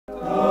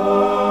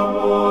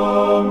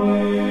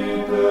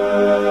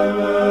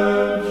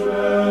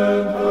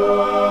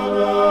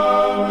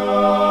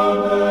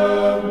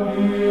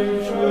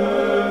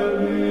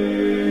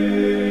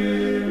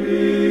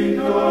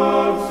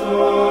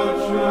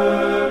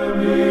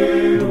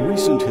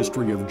recent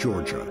history of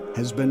Georgia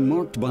has been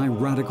marked by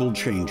radical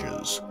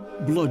changes,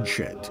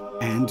 bloodshed,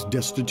 and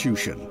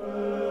destitution.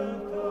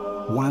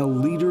 While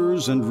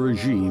leaders and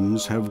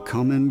regimes have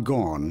come and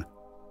gone,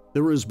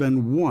 there has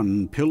been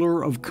one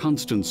pillar of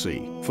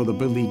constancy for the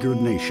beleaguered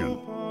nation.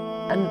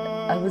 And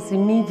I was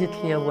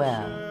immediately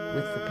aware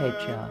with the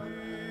Patriarch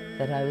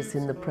that I was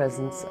in the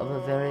presence of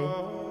a very,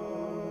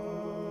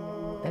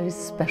 very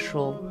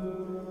special,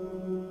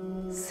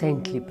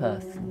 saintly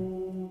person.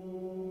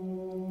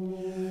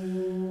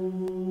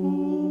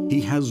 He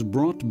has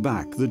brought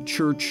back the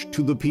Church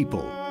to the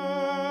people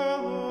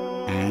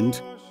and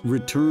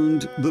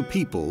returned the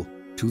people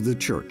to the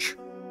Church.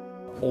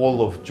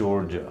 All of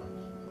Georgia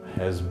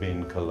has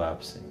been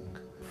collapsing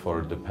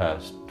for the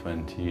past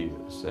 20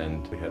 years,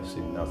 and we have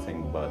seen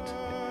nothing but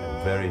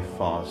a very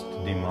fast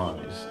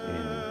demise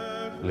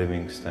in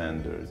living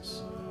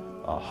standards,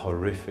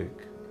 horrific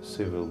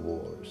civil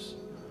wars.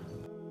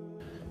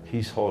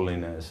 His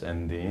Holiness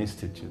and the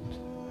institute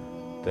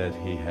that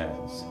he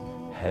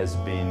has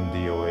been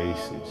the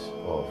oasis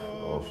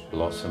of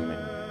blossoming,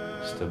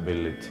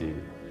 stability,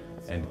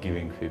 and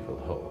giving people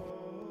hope.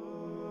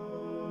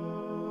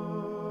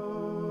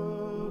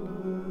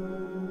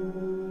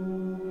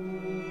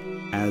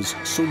 As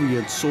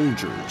Soviet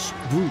soldiers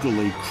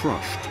brutally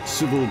crushed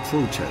civil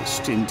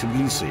protest in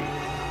Tbilisi,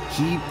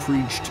 he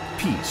preached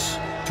peace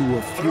to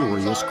a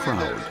furious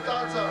crowd.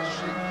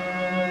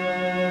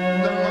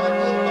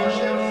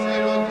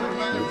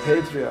 The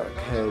Patriarch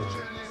had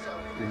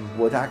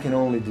what I can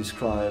only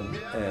describe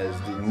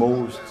as the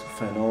most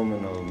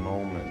phenomenal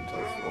moment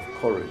of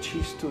courage.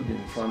 He stood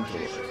in front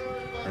of us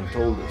and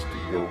told us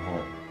to go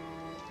home,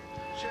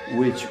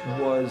 which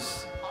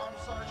was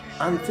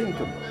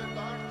unthinkable,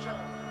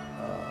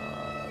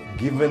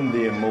 given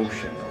the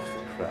emotion of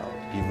the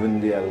crowd, given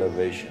the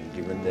elevation,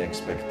 given the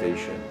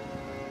expectation,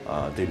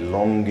 the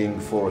longing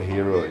for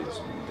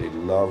heroism, the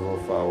love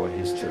of our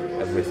history,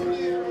 everything.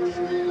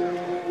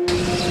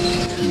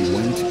 He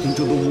went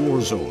into the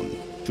war zone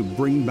to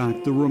bring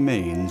back the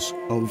remains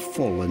of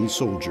fallen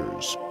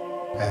soldiers.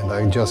 And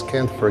I just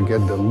can't forget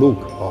the look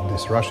of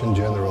this Russian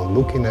general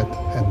looking at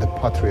the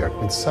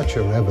Patriarch with such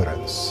a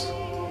reverence.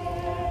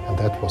 And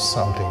that was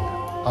something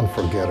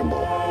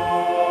unforgettable.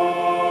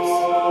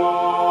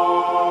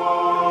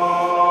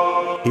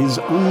 His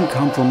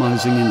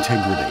uncompromising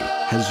integrity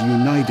has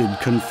united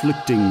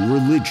conflicting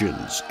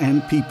religions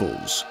and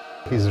peoples.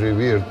 He's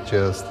revered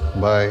just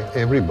by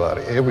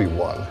everybody,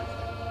 everyone,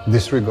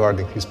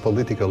 disregarding his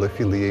political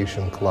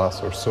affiliation,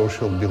 class, or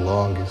social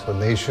belongings, or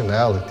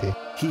nationality.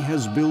 He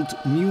has built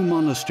new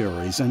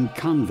monasteries and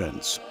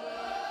convents,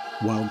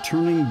 while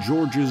turning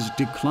Georgia's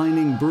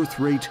declining birth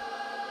rate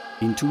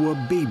into a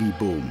baby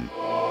boom.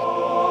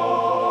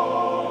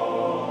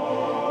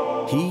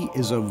 He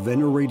is a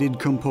venerated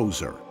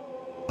composer,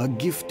 a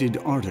gifted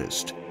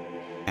artist,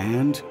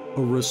 and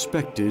a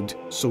respected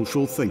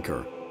social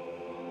thinker.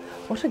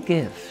 What a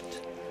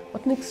gift,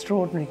 what an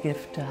extraordinary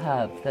gift to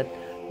have, that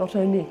not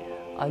only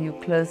are you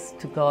close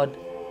to God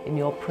in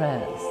your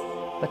prayers,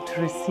 but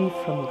to receive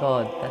from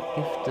God that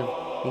gift of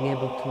being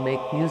able to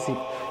make music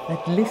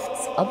that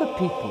lifts other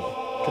people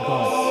to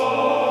God.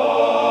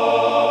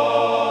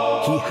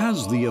 He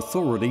has the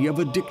authority of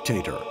a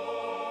dictator,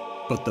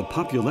 but the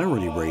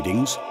popularity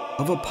ratings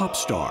of a pop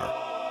star.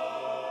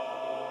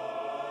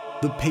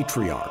 The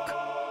Patriarch,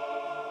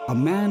 a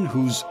man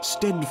whose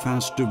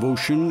steadfast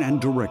devotion and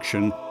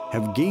direction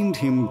have gained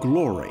him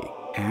glory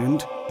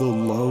and the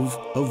love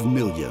of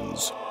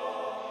millions.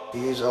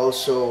 He is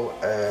also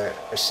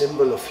a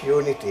symbol of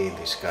unity in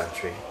this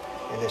country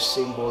and a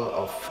symbol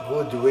of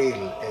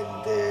goodwill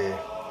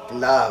and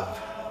love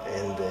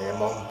and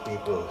among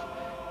people.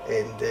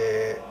 And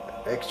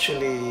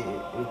actually,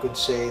 we could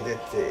say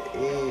that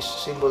he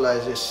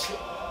symbolizes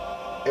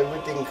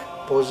everything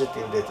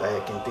positive that I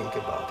can think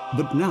about.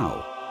 But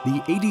now, the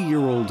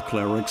 80-year-old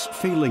cleric's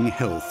failing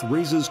health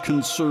raises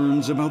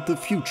concerns about the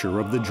future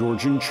of the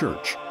Georgian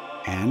Church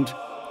and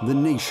the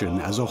nation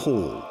as a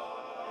whole.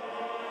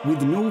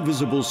 With no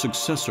visible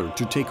successor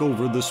to take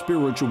over the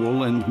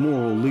spiritual and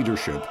moral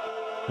leadership,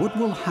 what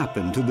will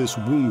happen to this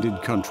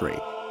wounded country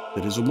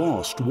that has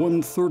lost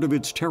 1/3 of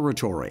its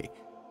territory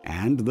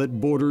and that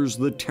borders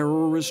the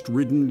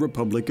terrorist-ridden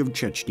Republic of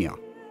Chechnya?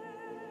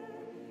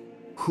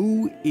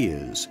 Who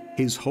is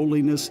His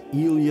Holiness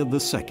Ilya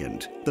II,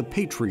 the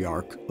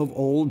Patriarch of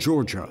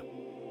All-Georgia?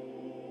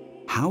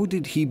 How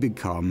did he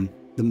become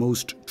the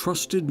most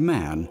trusted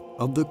man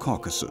of the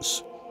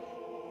Caucasus?